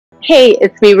Hey,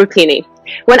 it's me, Rukmini.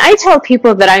 When I tell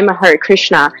people that I'm a Hare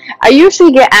Krishna, I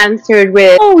usually get answered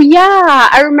with, oh yeah,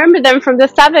 I remember them from the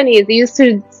 70s. They used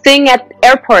to sing at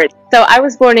airports. So I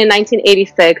was born in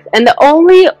 1986, and the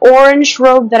only orange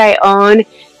robe that I own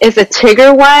is a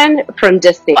Tigger one from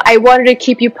Disney. I wanted to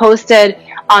keep you posted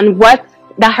on what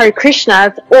the Hare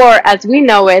Krishnas, or as we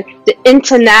know it, the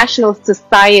International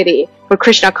Society for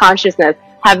Krishna Consciousness,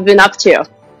 have been up to.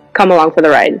 Come along for the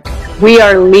ride. We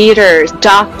are leaders,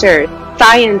 doctors,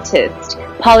 scientists,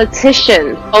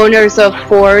 politicians, owners of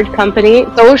Ford Company,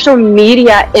 social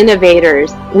media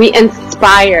innovators. We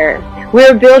inspire.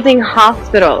 We're building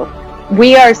hospitals.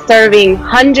 We are serving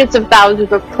hundreds of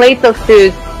thousands of plates of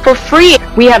food for free.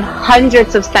 We have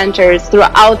hundreds of centers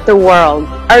throughout the world.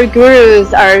 Our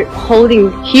gurus are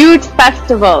holding huge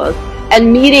festivals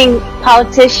and meeting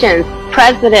politicians,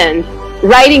 presidents,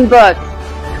 writing books.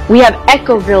 We have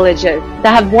eco villages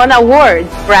that have won awards,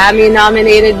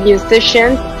 Grammy-nominated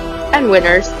musicians and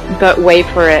winners, but wait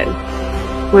for it.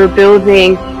 We're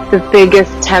building the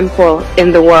biggest temple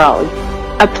in the world,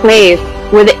 a place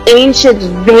where the ancient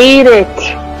Vedic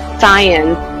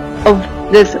science of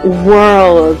this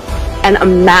world and a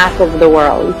map of the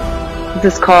world.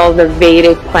 This is called the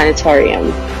Vedic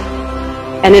Planetarium.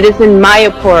 And it is in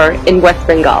Mayapur in West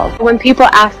Bengal. When people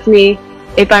ask me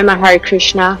if I'm a Hare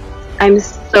Krishna, I'm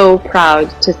so proud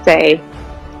to say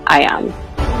I am.